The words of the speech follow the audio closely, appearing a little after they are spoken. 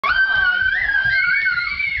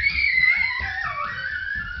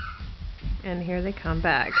And here they come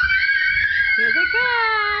back. Here they come.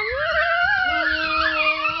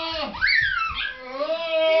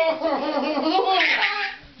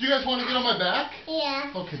 Do you guys want to get on my back?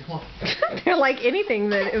 Yeah. Okay, come on. They're like anything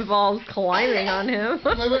that involves climbing on him.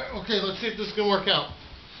 Okay, let's see if this can work out.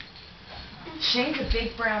 Shane's a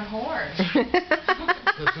big brown horse.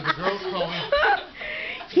 That's what the girls call me.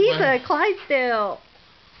 He's a Clydesdale.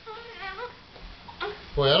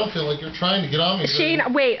 Boy, I don't feel like you're trying to get on me. Shane,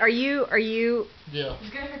 wait, are you? Yeah. He's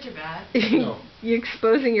gonna hurt your back. No. You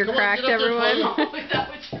exposing your Come crack on, to everyone? Oh, is that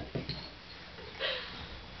what you...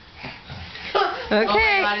 Okay. Oh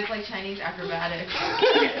my God, it's like Chinese acrobatics.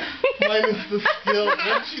 Minus the skill.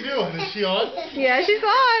 What's she doing? Is she on? Yeah, she's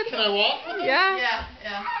on. Can I walk? Yeah.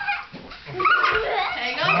 Yeah.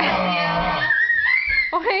 Hang on, Talia.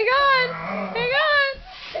 Oh, hang on. Hang on.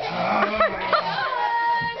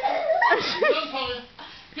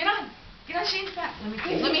 Get on. Get on Shane's back.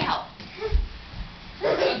 Let me help.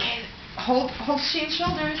 Okay. Hold Shane's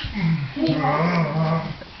shoulders.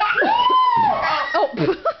 Oh.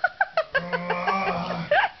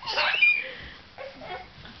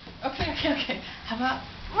 Okay. How about?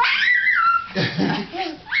 I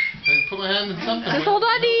put my hand in something. Just hold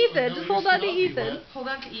on to Ethan. Just hold on to Ethan. Hold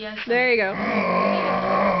on to Ethan. There you go.